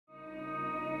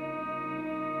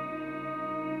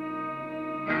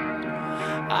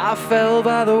I fell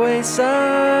by the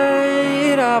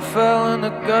wayside, I fell in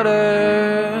the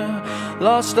gutter,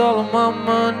 lost all of my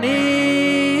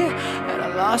money, and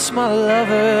I lost my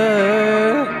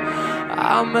lover.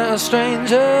 I met a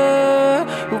stranger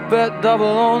who bet double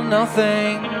or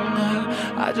nothing.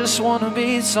 I just wanna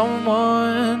be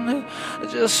someone, I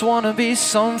just wanna be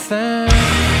something.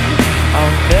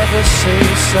 I'll never say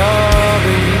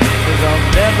sorry, 'cause I'll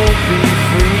never be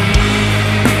free.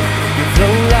 You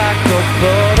flow like a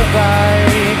butterfly,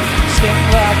 sting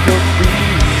like a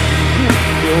bee.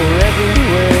 You're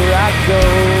everywhere I go,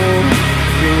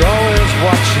 you're always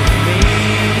watching me.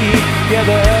 Get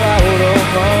the hell out of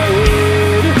my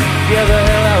head, get the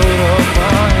hell out of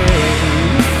my head.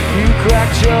 You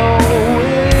cracked your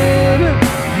whip,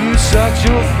 you sucked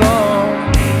your thumb,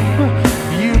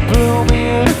 you blew me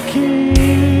a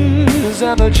kiss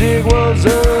and the jig was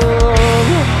up.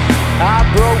 I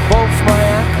broke both my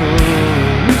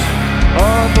ankles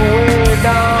on the way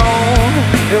down.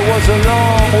 It was a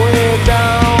long way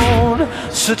down,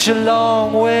 such a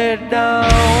long way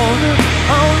down.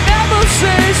 I'll never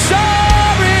say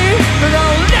sorry, but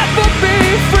I'll never be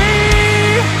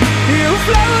free. You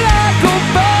flow like a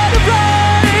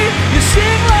butterfly, you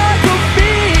sing like a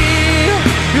bee.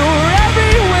 You're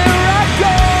everywhere I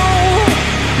go,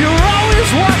 you're always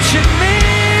watching me.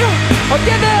 I'll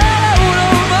get the hell out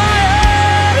of my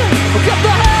head, I'll get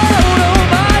the hell out of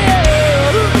my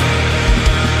head.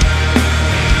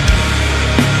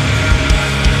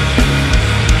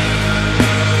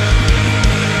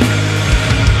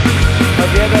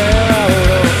 I'll get the hell out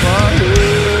of my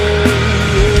head.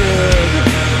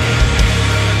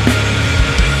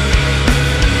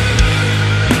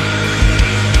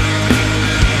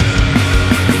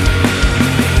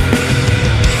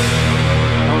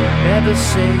 I'll never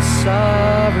say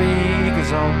sorry,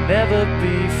 'cause I'll never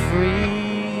be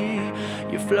free.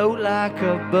 You float like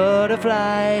a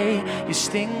butterfly, you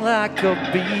sting like a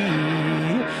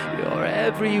bee. You're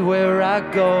everywhere I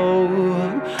go,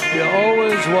 you're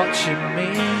always watching me.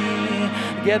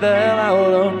 Get the hell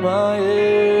out of my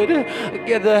head,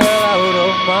 get the hell out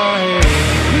of my head.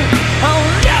 I'll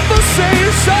never say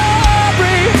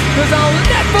sorry, 'cause I'll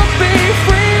never be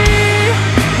free.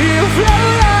 You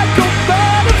float like a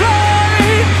butterfly,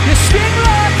 you sting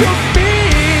like a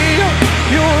bee.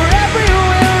 You're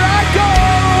everywhere I go,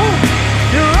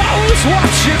 you're always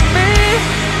watching me.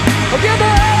 Get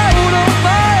the hell out of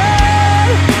my head,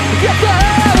 get the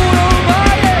hell out of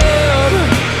my head.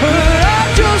 I'm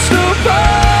just a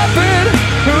puppet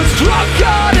who's drunk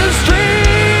on his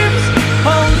dreams.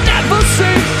 I'll never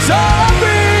say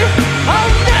sorry,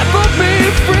 I'll never be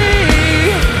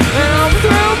free. And I'm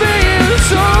through being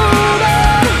sober,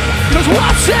 'cause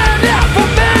what's in it for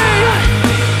me?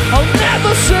 I'll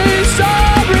never say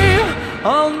sorry,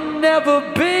 I'll never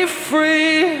be free.